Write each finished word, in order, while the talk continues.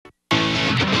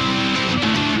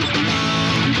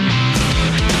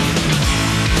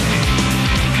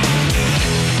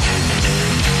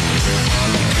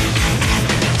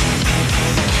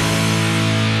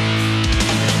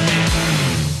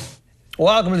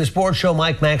Welcome to the Sports Show.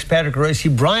 Mike, Max, Patrick Royce,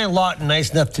 Brian Lawton,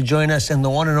 nice enough to join us, and the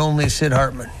one and only Sid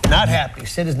Hartman. Not happy.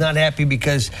 Sid is not happy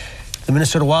because the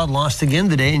Minnesota Wild lost again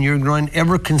today, and you're growing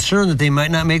ever concerned that they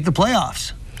might not make the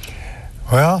playoffs.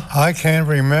 Well, I can't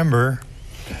remember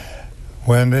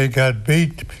when they got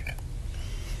beat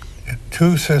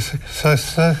 2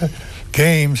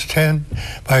 games, 10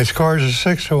 by scores of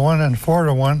 6-1 and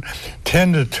 4-1,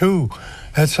 10-2.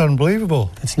 That's unbelievable.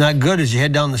 It's not good as you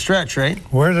head down the stretch, right?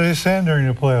 Where do they stand during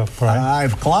the playoff, Brian?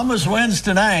 If Columbus wins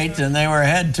tonight, and they were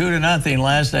ahead 2-0,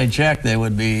 last I checked, they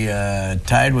would be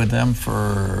tied with them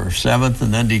for 7th,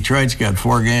 and then Detroit's got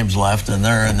 4 games left, and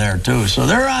they're in there too. So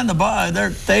they're on the bar.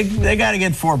 They got to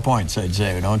get 4 points, I'd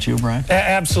say, don't you, Brian?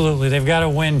 Absolutely. They've got to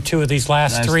win 2 of these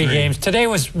last 3 games. Today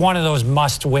was one of those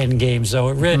must-win games, though.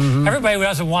 It really, everybody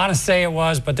doesn't want to say it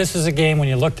was, but this is a game when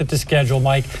you looked at the schedule,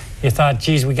 Mike, you thought,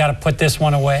 geez, we got to put this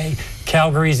one away.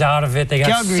 Calgary's out of it. They got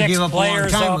Calgary 6 gave up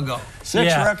players a long time ago.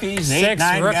 6 rookies, 6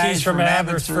 9 rookies guys from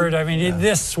Abbotsford. I mean,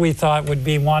 this we thought would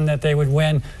be one that they would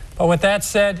win. But with that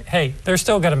said, hey, they're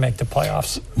still going to make the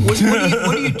playoffs. What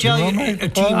do you tell a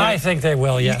team? I think they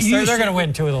will, yes. They're going to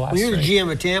win 2 of the last 3. When you're the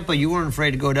GM of Tampa, you weren't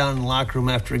afraid to go down in the locker room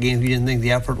after a game if you didn't think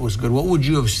the effort was good. What would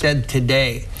you have said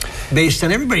today? Based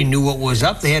on everybody knew what was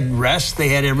up. They had rest. They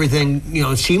had everything,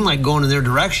 it seemed like going in their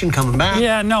direction, coming back.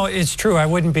 Yeah, no, it's true. I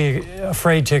wouldn't be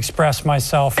afraid to express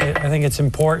myself. I think it's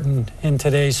important in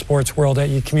today's sports world that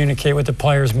you communicate with the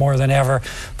players more than ever.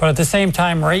 But at the same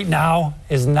time, right now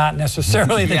is not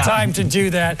necessarily the time to do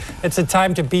that. It's a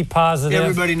time to be positive.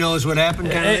 Everybody knows what happened.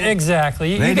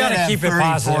 Exactly. You got to keep it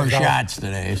positive. 34 shots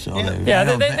today, so I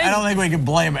don't think we can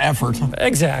blame effort.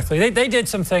 Exactly. They did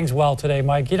some things well today,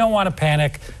 Mike. You don't want to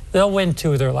panic. They'll win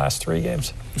 2 of their last 3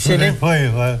 games. Who they play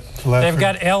last They've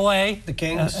got L.A., the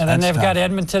Kings, and then they've got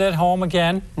Edmonton at home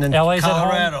again. And then LA's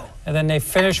Colorado. at home, and then they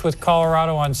finish with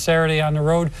Colorado on Saturday on the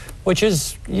road, which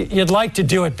is you'd like to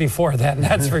do it before then.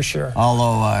 That's for sure.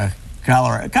 Although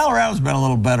Colorado's been a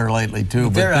little better lately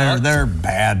too, but they're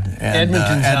bad, and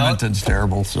Edmonton's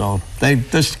terrible. So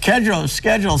the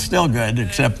schedule's still good,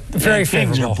 except very the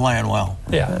Kings favorable. are playing well.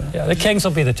 Yeah, the Kings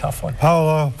will be the tough one.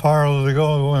 How far will they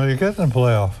go when they get in the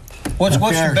playoff? What's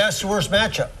the best, worst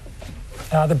matchup?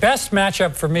 The best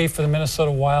matchup for me for the Minnesota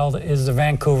Wild is the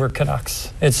Vancouver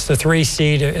Canucks. It's the 3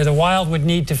 seed. The Wild would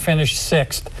need to finish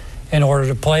 6th in order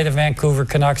to play the Vancouver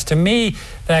Canucks. To me,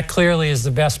 that clearly is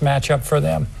the best matchup for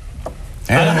them.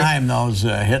 Anaheim, those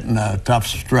hitting a tough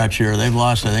stretch here. They've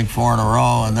lost, I think, 4 in a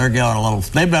row, and they're going a little.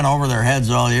 They've been over their heads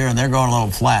all year, and they're going a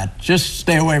little flat. Just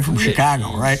stay away from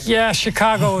Chicago, right? Yeah,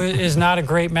 Chicago is not a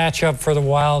great matchup for the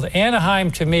Wild.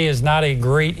 Anaheim, to me, is not a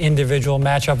great individual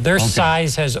matchup. Their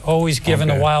size has always given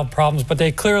the Wild problems, but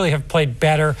they clearly have played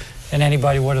better than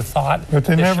anybody would have thought. But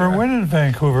they never win in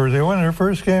Vancouver. They won their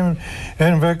first game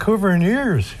in Vancouver in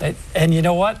years. And you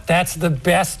know what? That's the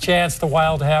best chance the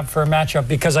Wild have for a matchup,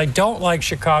 because I don't like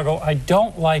Chicago. I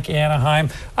don't like Anaheim.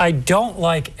 I don't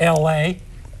like L.A.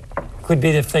 Could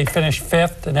be if they finish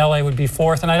 5th, and L.A. would be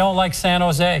 4th. And I don't like San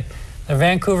Jose. The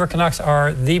Vancouver Canucks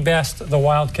are the best the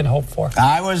Wild can hope for.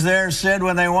 I was there, Sid,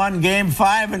 when they won Game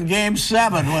 5 and Game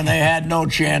 7 when they had no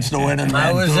chance to win in Vancouver.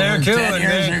 I was there, too. 10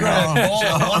 years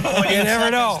ago. You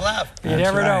never know. You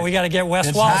never know. We got to get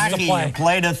Wes Wells to play. You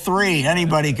play to 3.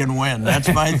 Anybody can win. That's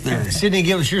my theory. Sidney,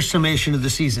 give us your summation of the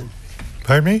season.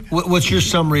 Pardon me? What's your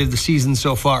summary of the season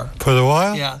so far? For the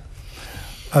Wild? Yeah.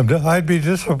 I'd be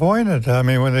disappointed. I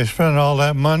mean, when they spend all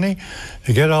that money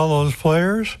to get all those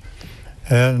players,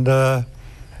 and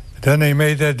then they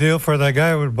made that deal for that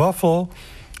guy with Buffalo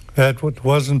that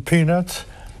wasn't peanuts,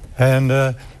 and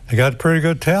they got pretty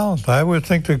good talent. I would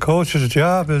think the coach's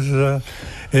job is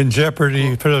in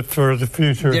jeopardy for the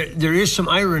future. There is some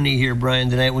irony here, Brian,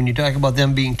 tonight when you talk about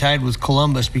them being tied with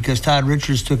Columbus, because Todd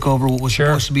Richards took over what was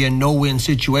supposed to be a no-win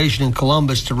situation in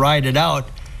Columbus to ride it out,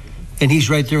 and he's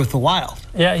right there with the Wild.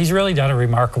 Yeah, he's really done a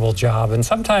remarkable job, and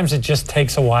sometimes it just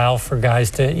takes a while for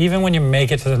guys to, even when you make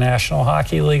it to the National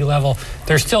Hockey League level,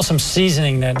 there's still some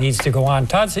seasoning that needs to go on.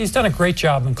 He's done a great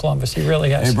job in Columbus. He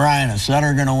really has. Hey, Brian, is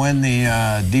Sutter going to win the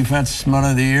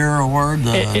Defenseman of the Year award,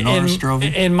 the Norris Trophy?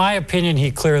 In my opinion,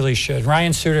 he clearly should.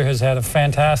 Ryan Suter has had a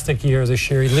fantastic year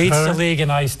this year. He leads the league in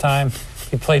ice time.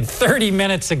 He played 30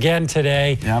 minutes again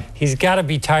today. Yep. He's got to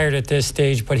be tired at this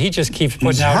stage, but he just keeps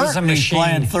putting out. He's a machine. He's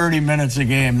playing 30 minutes a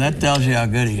game. That tells you how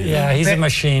good he is. Yeah, he's a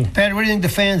machine. Pat, what do you think the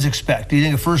fans expect? Do you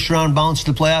think a first-round bounce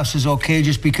to the playoffs is okay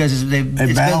just because it's been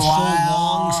so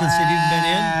long since they've even been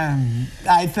in?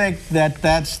 I think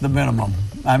that's the minimum.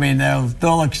 I mean,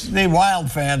 the Wild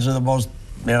fans are the most,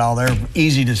 they're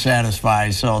easy to satisfy.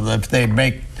 So if they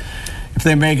make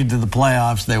it to the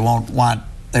playoffs, they won't want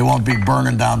they won't be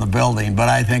burning down the building, but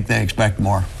I think they expect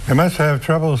more. They must have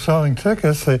trouble selling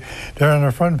tickets. They're on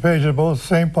the front page of both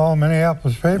St. Paul and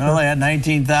Minneapolis papers. Well, they had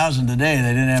 19,000 today. They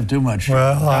didn't have too much.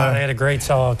 Well, They had a great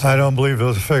sellout. I don't believe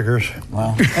those figures.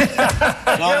 Well, so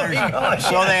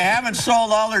they haven't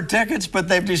sold all their tickets, but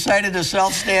they've decided to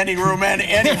sell standing room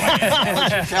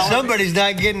anyway. Somebody's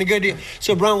not getting a good deal.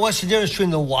 So, Brian, what's the difference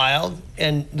between the Wild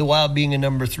and the Wild being a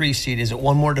number 3 seed? Is it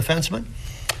one more defenseman?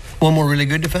 One more really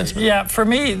good defenseman? Yeah, for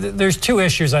me, there's two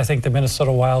issues I think the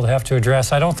Minnesota Wild have to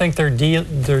address. I don't think their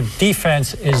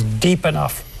defense is deep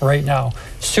enough right now.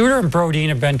 Suter and Brodin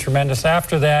have been tremendous.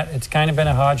 After that, it's kind of been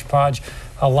a hodgepodge.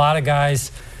 A lot of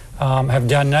guys have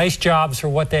done nice jobs for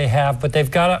what they have, but they've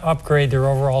got to upgrade their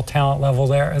overall talent level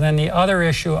there. And then the other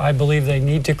issue I believe they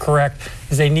need to correct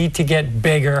is they need to get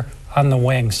bigger on the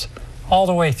wings. All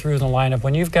the way through the lineup.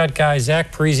 When you've got guys,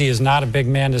 Zach Parise is not a big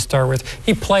man to start with.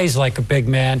 He plays like a big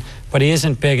man, but he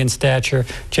isn't big in stature.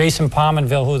 Jason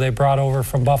Pominville, who they brought over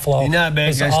from Buffalo, He's not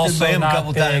big. is I stood also by him a not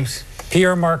couple big. times.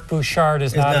 Pierre-Marc Bouchard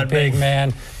is not a big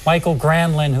man. Michael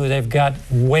Granlund, who they've got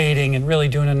waiting and really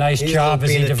doing a nice job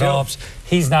as he develops,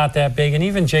 he's not that big. And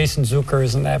even Jason Zucker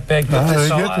isn't that big. How do they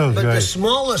get those But the guys?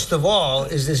 smallest of all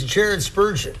is this Jared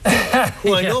Spurgeon,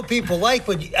 who I know people like,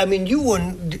 but I mean, you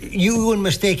wouldn't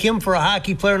mistake him for a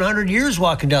hockey player in 100 years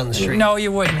walking down the street. No,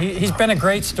 you wouldn't. He's been a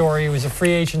great story. He was a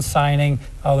free agent signing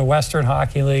of the Western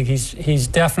Hockey League. He's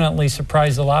definitely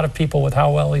surprised a lot of people with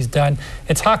how well he's done.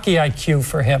 It's hockey IQ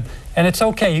for him. And it's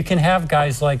okay. You can have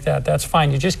guys like that. That's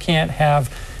fine. You just can't have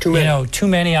too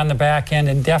many on the back end,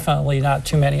 and definitely not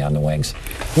too many on the wings.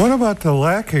 What about the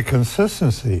lack of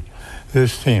consistency,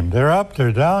 this team? They're up,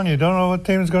 they're down. You don't know what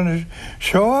team's going to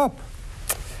show up.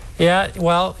 Yeah,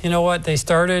 well, you know what? They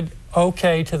started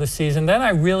okay to the season. Then I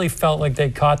really felt like they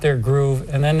caught their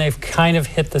groove, and then they've kind of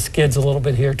hit the skids a little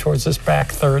bit here towards this back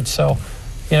third. So,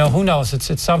 you know, who knows?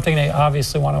 It's something they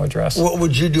obviously want to address. What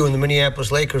would you do when the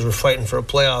Minneapolis Lakers were fighting for a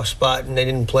playoff spot and they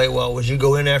didn't play well? Would you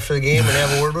go in after the game and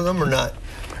have a word with them or not?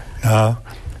 No.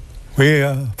 We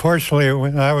fortunately,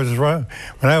 when I was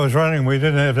running, we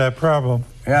didn't have that problem.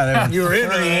 Yeah, You were in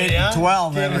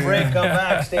 38-12. Take a break, come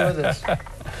back, stay with us.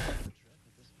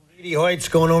 Brady Hoyt's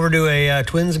going over to a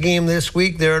Twins game this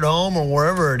week. They're at home or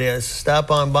wherever it is.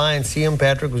 Stop on by and see him.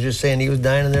 Patrick was just saying he was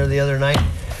dining there the other night.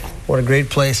 What a great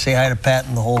place. Say hi to Pat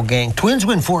and the whole gang. Twins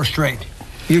win 4 straight.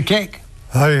 Your take?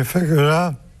 How do you figure it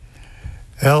out?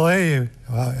 L.A.,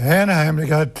 Anaheim, they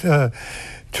got 2 of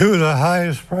the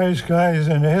highest priced guys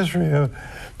in the history of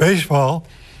baseball,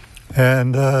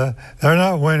 and they're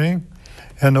not winning,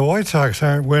 and the White Sox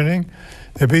aren't winning.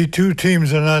 They beat 2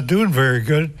 teams that are not doing very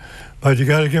good, but you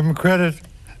got to give them credit.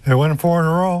 They won 4 in a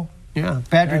row. Yeah,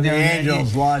 Patrick. The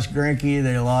Angels lost Greinke.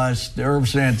 They lost Herb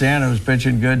Santana, who's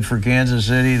pitching good for Kansas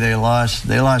City. They lost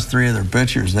 3 of their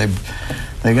pitchers.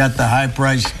 They got the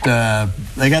high-priced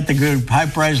good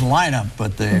high-priced lineup,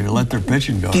 but they let their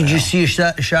pitching go. Did you see a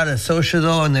shot at Socha,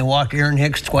 though, and they walked Aaron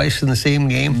Hicks twice in the same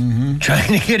game,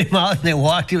 trying to get him out, and they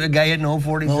walked him, a guy hitting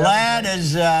 0-47.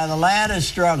 The lad is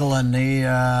struggling. He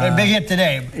had a big hit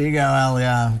today. He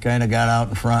kind of got out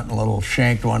in front and a little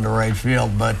shanked one to right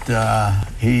field, but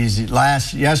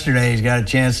yesterday he's got a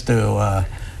chance to.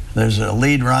 There's a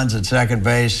lead runs at second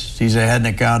base. He's ahead in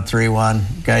the count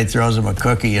 3-1. Guy throws him a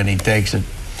cookie and he takes it.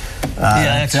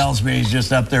 That tells me he's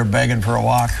just up there begging for a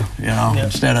walk,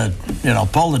 instead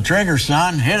of pull the trigger,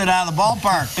 son, hit it out of the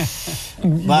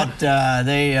ballpark. But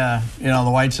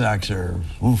the White Sox are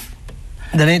oof.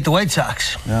 That ain't the White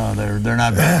Sox. No, they're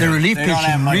not bad. Their relief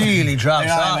pitching really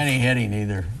drops off. They don't have any hitting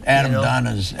either. Adam Dunn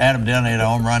hit a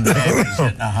home run today. He's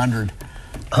hitting 100.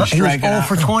 He was 0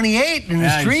 for 28 in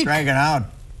the streak. He's striking out.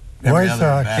 White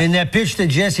Sox. And that pitch that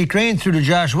Jesse Crane threw to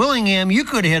Josh Willingham, you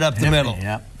could have hit up the middle.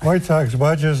 Yeah. White Sox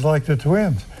budget is like the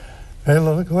Twins. Hey,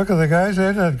 look at the guys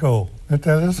they let go.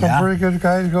 There's some pretty good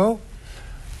guys go.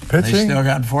 Pitching. They still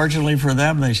got, fortunately for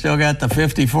them, they still got the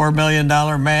 $54 million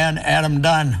man, Adam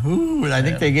Dunn. I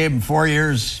think they gave him 4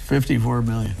 years, $54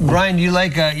 million. Brian, do you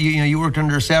like, you worked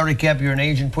under a salary cap, you're an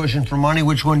agent pushing for money.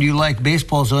 Which one do you like?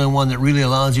 Baseball's the only one that really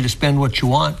allows you to spend what you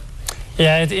want.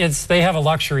 Yeah, they have a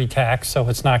luxury tax, so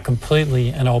it's not completely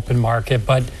an open market,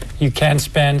 but you can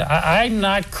spend. I'm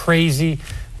not crazy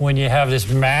when you have this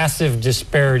massive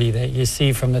disparity that you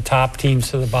see from the top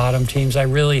teams to the bottom teams. I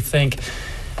really think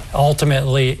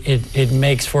ultimately it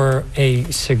makes for a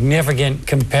significant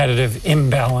competitive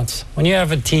imbalance. When you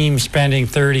have a team spending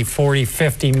 30, 40,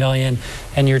 50 million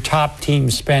and your top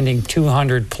team spending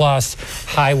 200 plus,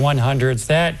 high 100s,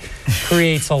 that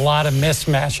creates a lot of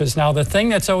mismatches. Now, the thing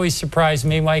that's always surprised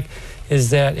me, Mike, is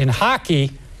that in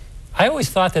hockey, I always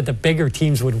thought that the bigger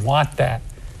teams would want that.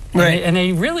 Right. And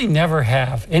they really never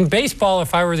have. In baseball,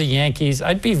 if I were the Yankees,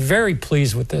 I'd be very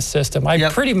pleased with this system. I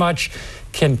pretty much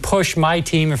can push my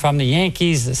team, if I'm the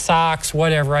Yankees, the Sox,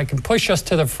 whatever. I can push us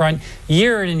to the front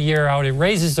year in and year out. It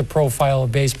raises the profile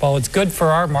of baseball. It's good for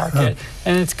our market,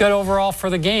 and it's good overall for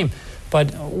the game.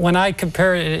 But when I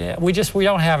compare it, we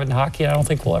don't have it in hockey. I don't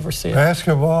think we'll ever see it.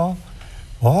 Basketball,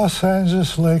 Los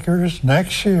Angeles Lakers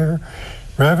next year,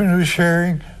 revenue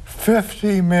sharing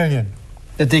 $50 million.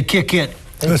 That they kick in,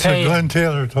 That's what Glenn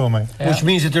Taylor told me. which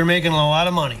means that they're making a lot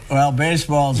of money. Well,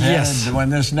 baseball's Yes. headed, when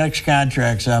this next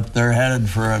contract's up, they're headed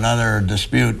for another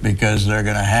dispute because they're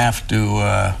going to have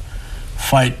to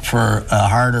fight for a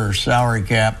harder salary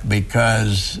cap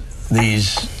because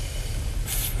these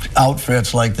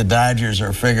outfits like the Dodgers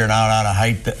are figuring out how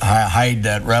to hide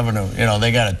that revenue. You know,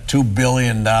 they got a $2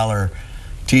 billion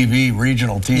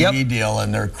regional TV deal,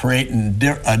 and they're creating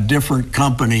a different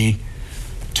company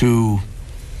to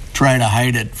try to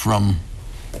hide it from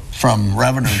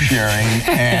revenue sharing,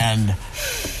 and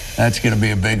that's going to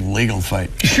be a big legal fight.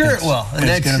 Sure, well, and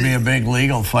it's going to be a big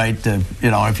legal fight. To,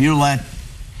 you know, if you let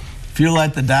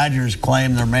the Dodgers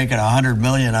claim they're making $100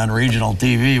 million on regional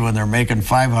TV when they're making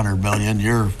 $500 million,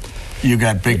 you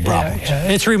got big problems. Yeah,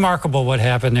 it's remarkable what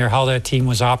happened there, how that team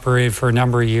was operated for a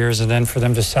number of years, and then for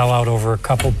them to sell out over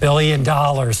 $2 billion.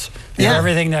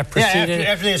 Everything that preceded.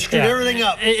 After they screwed everything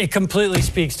up. It completely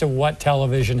speaks to what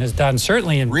television has done,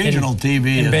 certainly in Regional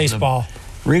TV in baseball.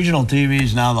 Regional TV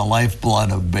is now the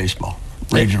lifeblood of baseball.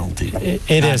 Regional TV.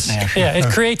 It is. National. Yeah,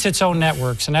 it creates its own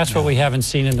networks, and that's what we haven't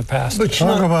seen in the past. But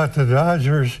Talk about the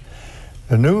Dodgers,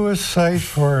 the newest site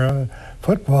for a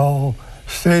football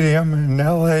stadium in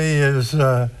L.A. is...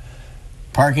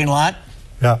 Parking lot?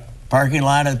 Yeah. Parking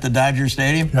lot at the Dodger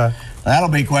Stadium? Yeah. That'll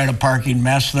be quite a parking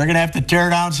mess. They're going to have to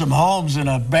tear down some homes in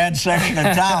a bad section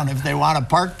of town if they want to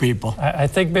park people. I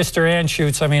think Mr.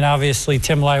 Anschutz, I mean, obviously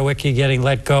Tim Leiweke getting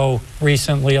let go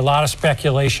recently, a lot of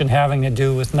speculation having to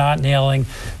do with not nailing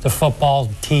the football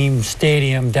team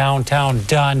stadium downtown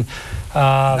done.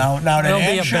 Now there'll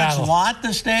did be a Anschutz battle. want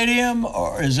the stadium,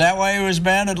 or is that why he was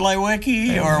banned at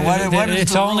Leiweke? Or what is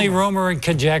It's the only rumor? rumor and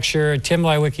conjecture. Tim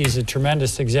Leiweke is a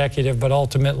tremendous executive, but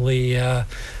ultimately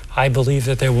I believe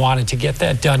that they wanted to get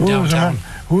that done downtown.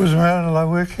 Who was mad at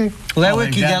Leiweke?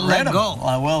 Leiweke got let rid go. of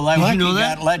him. Well, Leiweke you know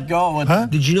that? got let go.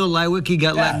 With Did you know Leiweke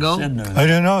got let go? Sid knew that. I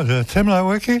didn't know. Tim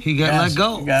Leiweke? He got let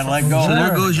go. He got let go. So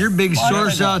there goes your big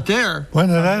source ago. out there. When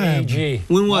did that happen? AG.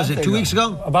 When was it? Month 2 ago. weeks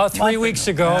ago? About 3 weeks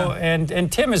ago, and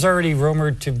Tim is already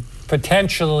rumored to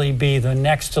potentially be the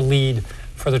next to lead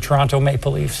for the Toronto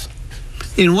Maple Leafs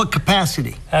In what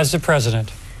capacity? as the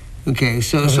president. Okay,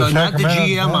 so Was it not the Sacramento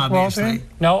GM, basketball obviously. team?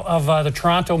 No, of the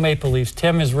Toronto Maple Leafs.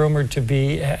 Tim is rumored to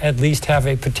be at least have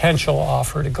a potential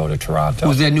offer to go to Toronto.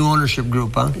 Was that new ownership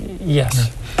group, huh? Yes.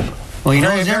 Well, he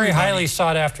Very, knows very everybody. highly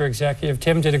sought after executive.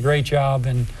 Tim did a great job,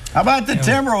 and How about the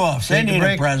Timberwolves? They Take a need a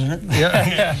break. president.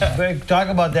 Yeah. Break. Talk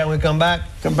about that when we come back.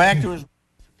 Come back to his...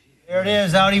 There it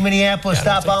is, Audi Minneapolis.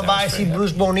 Stop take on that by, straight see up.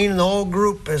 Bruce Bonine and the whole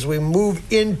group as we move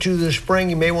into the spring.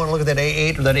 You may want to look at that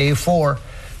A8 or that A4.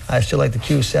 I still like the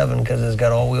Q7 because it's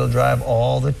got all-wheel drive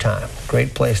all the time.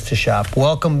 Great place to shop.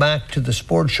 Welcome back to the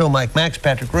Sports Show. Mike Max,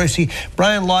 Patrick Royce,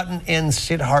 Brian Lawton, and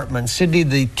Sid Hartman. Sydney,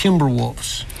 the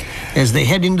Timberwolves, as they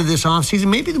head into this offseason,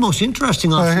 maybe the most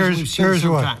interesting offseason we've seen in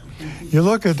some what. time. You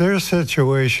look at their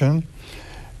situation,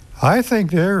 I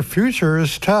think their future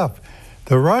is tough.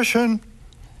 The Russian,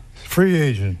 free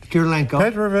agent. Kirilenko.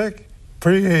 Petrovic,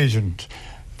 free agent.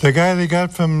 The guy they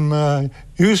got from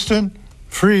Houston,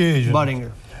 free agent.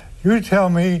 Buttinger. You tell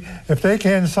me, if they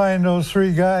can't sign those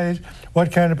three guys,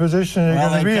 what kind of position they're Well,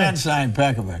 going to they be can in? sign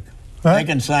Pekovic. Huh? They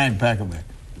can sign Pekovic.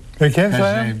 They can't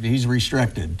sign Because him? he's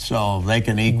restricted, so they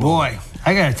can equal. Boy,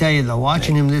 I got to tell you, though,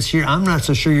 watching him this year, I'm not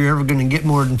so sure you're ever going to get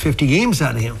more than 50 games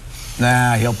out of him.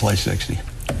 Nah, he'll play 60.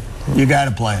 You got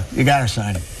to play him. You got to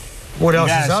sign him. What else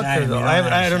gotta is out sign there, him. though? You don't have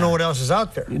to I don't know sign what else is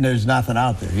out there. There's nothing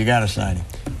out there. You got to sign him.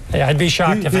 yeah, I'd be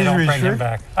shocked if they He's don't bring him restricted?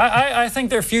 back. I think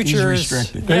their future He's is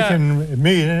restricted. They yeah, can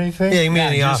meet anything? Yeah, you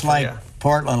mean the just offer, like yeah.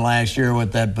 Portland last year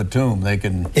with that Batum. They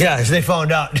can. Yeah, as they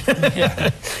found out.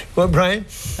 What, Brian?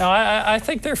 No, I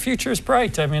think their future is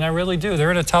bright. I mean, I really do.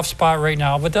 They're in a tough spot right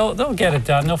now, but they'll get it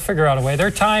done. They'll figure out a way.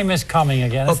 Their time is coming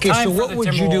again. It's Okay, time so for what the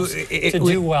would you do Timberwolves to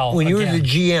do well when you're again. the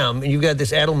GM and you've got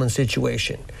this Edelman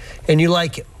situation and you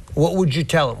like him? What would you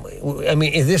tell him? I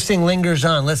mean, if this thing lingers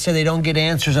on, let's say they don't get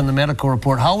answers on the medical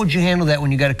report, how would you handle that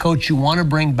when you got a coach you want to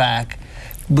bring back,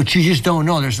 but you just don't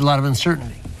know? There's a lot of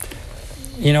uncertainty.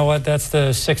 You know what? That's the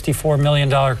 $64 million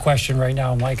question right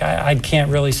now, Mike. I can't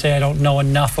really say I don't know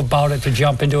enough about it to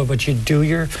jump into it, but you do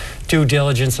your due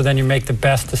diligence and then you make the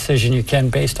best decision you can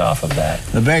based off of that.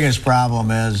 The biggest problem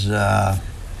is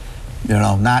You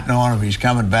know, not knowing if he's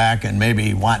coming back and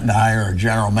maybe wanting to hire a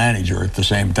general manager at the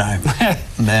same time.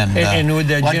 And then, And with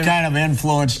that what kind of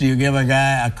influence do you give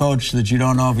a coach that you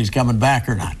don't know if he's coming back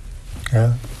or not?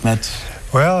 Yeah.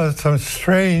 Well, it's some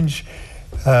strange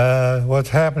what's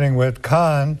happening with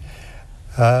Kahn.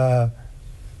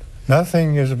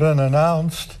 Nothing has been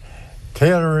announced.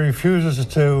 Taylor refuses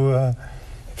to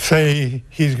say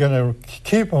he's going to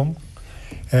keep him.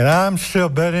 And I'm still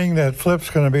betting that Flip's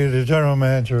going to be the general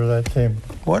manager of that team.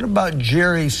 What about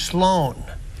Jerry Sloan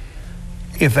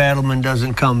if Adelman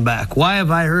doesn't come back? Why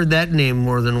have I heard that name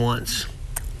more than once?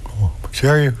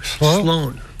 Jerry Sloan?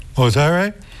 Sloan. Oh, is that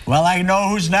right? Well, I know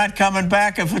who's not coming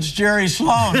back if it's Jerry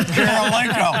Sloan.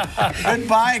 Karolinko.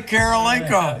 Goodbye,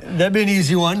 Karolinko. That'd be an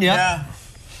easy one, yep. Yeah.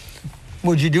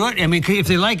 Would you do it? I mean, if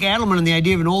they like Adelman and the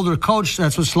idea of an older coach,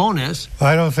 that's what Sloan is.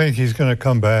 I don't think he's going to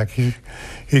come back.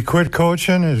 He quit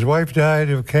coaching. His wife died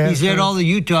of cancer. He's had all the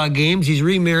Utah games. He's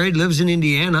remarried, lives in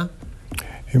Indiana.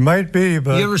 He might be,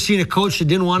 but... You ever seen a coach that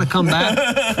didn't want to come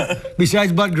back?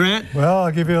 Besides Bud Grant? Well,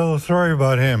 I'll give you a little story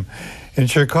about him. In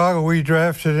Chicago, we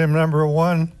drafted him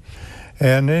 #1,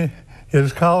 and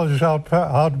his college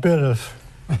outbid us.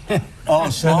 Oh,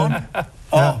 Sloan?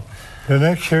 Yeah. The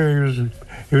next year,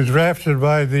 he was drafted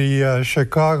by the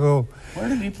Chicago... Where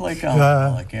did he play college?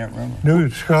 I can't remember. New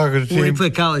Chicago team. Where did he play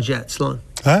college at, Sloan?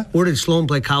 Huh? Where did Sloan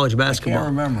play college basketball? I can't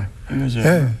remember. He was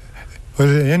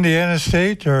Was it Indiana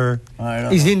State or...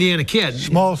 He's an Indiana kid.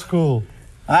 Small school.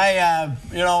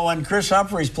 When Chris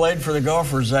Humphreys played for the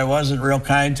Gophers, I wasn't real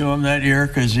kind to him that year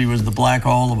because he was the black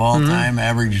hole of all time,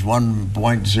 averaged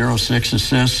 1.06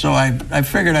 assists. So I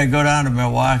figured I'd go down to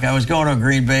Milwaukee. I was going to a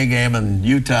Green Bay game, and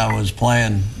Utah was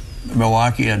playing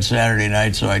Milwaukee on Saturday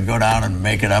night, so I'd go down and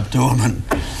make it up to him and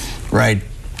write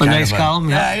a nice column.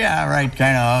 Yeah, right.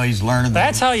 Kind of. He's learning.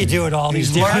 That's how you do it. All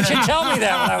these days. You should tell me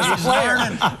that when I was a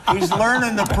player. He's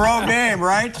learning the pro game,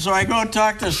 right? So I go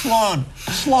talk to Sloan.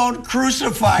 Sloan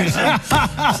crucifies him.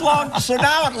 So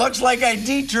now it looks like I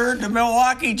detoured to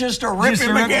Milwaukee just to rip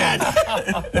him again.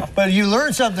 But you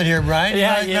learned something here, Brian.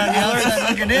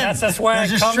 That's why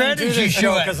There's I come a and do strategy this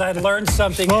show, because I learned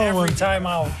something every time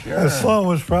out. Sure. Sloan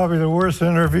was probably the worst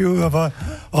interview of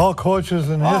all coaches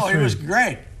in history. Oh, he was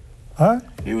great. Huh?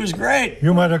 He was great.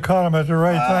 You might have caught him at the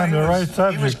right time, the right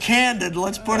subject. He was candid,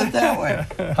 let's put it that way.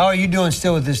 How are you doing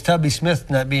still with this Tubby Smith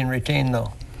not being retained,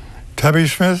 though? Tubby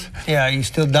Smith? Yeah, are you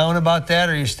still down about that,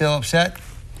 or are you still upset?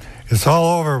 It's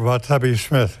all over about Tubby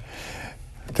Smith.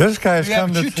 This guy's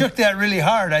come but to... you took that really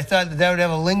hard. I thought that would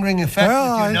have a lingering effect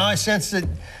with you. Now I sense that...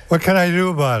 What can I do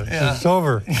about it? Yeah. It's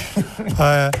over.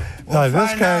 We'll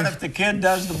find out if the kid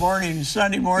does the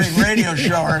Sunday morning radio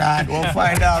show or not. We'll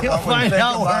find out. We'll find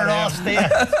out where it all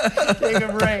stands. Take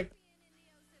a break.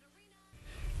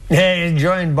 Hey,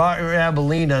 join Bar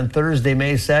Abilene on Thursday,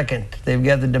 May 2nd. They've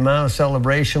got the DeMao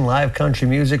Celebration, live country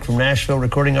music from Nashville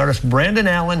recording artist Brandon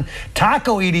Allen,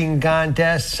 taco eating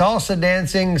contest, salsa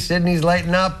dancing, Sydney's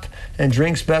lighting up, and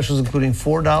drink specials including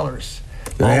 $4.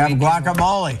 They have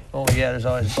guacamole. Oh, yeah, there's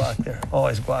always guac there.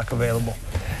 Always guac available.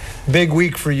 Big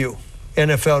week for you,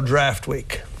 NFL Draft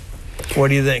Week. What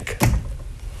do you think?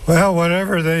 Well,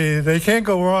 whatever. They can't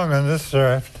go wrong on this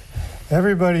draft.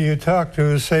 Everybody you talk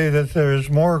to say that there's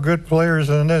more good players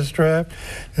in this draft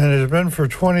than there's been for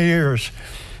 20 years.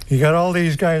 You got all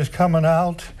these guys coming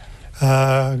out,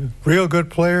 real good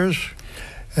players,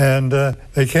 and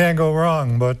they can't go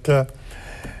wrong. But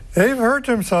they've hurt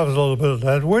themselves a little bit.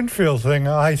 That Winfield thing,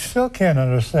 I still can't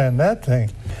understand that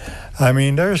thing. I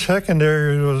mean, their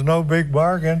secondary was no big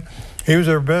bargain. He was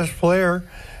their best player,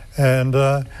 and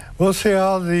we'll see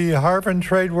how the Harvin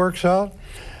trade works out,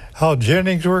 how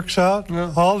Jennings works out,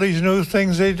 all these new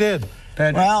things they did.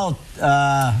 Well,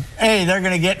 they're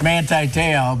going to get Manti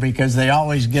Te'o because they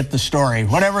always get the story.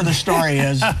 Whatever the story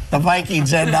is, the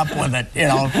Vikings end up with it. You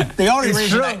know, the only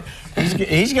reason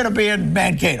he's going to be in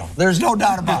Mankato. There's no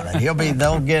doubt about it.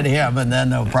 They'll get him, and then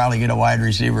they'll probably get a wide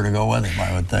receiver to go with him,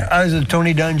 I would think. I was with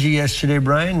Tony Dungy yesterday,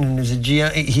 Brian, and there's a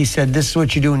GM. He said, "This is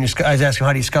what you do when you scout." I was asking him,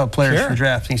 how do you scout players for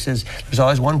drafts? And he says, "There's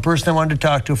always one person I wanted to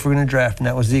talk to if we're going to draft, and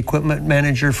that was the equipment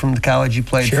manager from the college you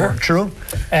played for." True?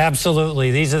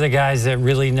 Absolutely. These are the guys that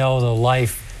really know the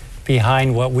life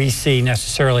behind what we see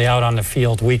necessarily out on the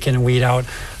field, week in and week out,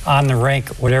 on the rink,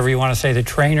 whatever you want to say. The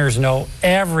trainers know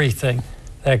everything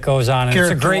that goes on, and it's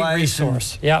a great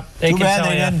resource. Yep, Too bad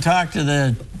they didn't talk to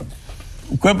the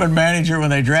equipment manager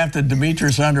when they drafted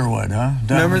Demetrius Underwood, huh?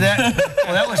 Remember that?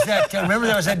 Well, that was that. Remember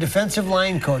that was that defensive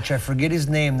line coach. I forget his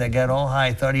name. That got all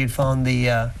high. Thought he had found the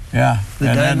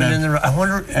diamond in the. I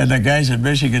wonder. And the guys at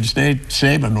Michigan State,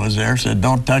 Saban was there, said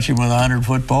don't touch him with a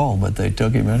 100-foot pole, but they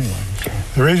took him anyway.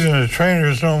 The reason the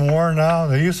trainers know more now,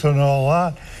 they used to know a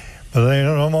lot, but they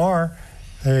don't know more.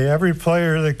 Every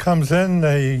player that comes in,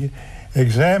 they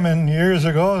examine. Years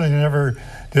ago, they never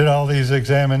did all these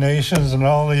examinations and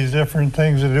all these different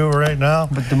things to do right now.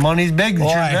 But the money's big that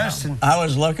Boy, you're investing. I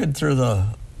was looking through the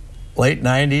late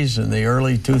 90s and the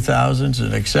early 2000s,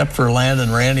 and except for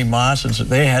landing Randy Moss, and so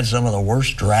they had some of the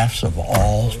worst drafts of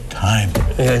all time.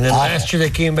 And then last year they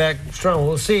came back strong.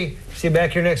 We'll see. See you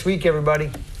back here next week, everybody.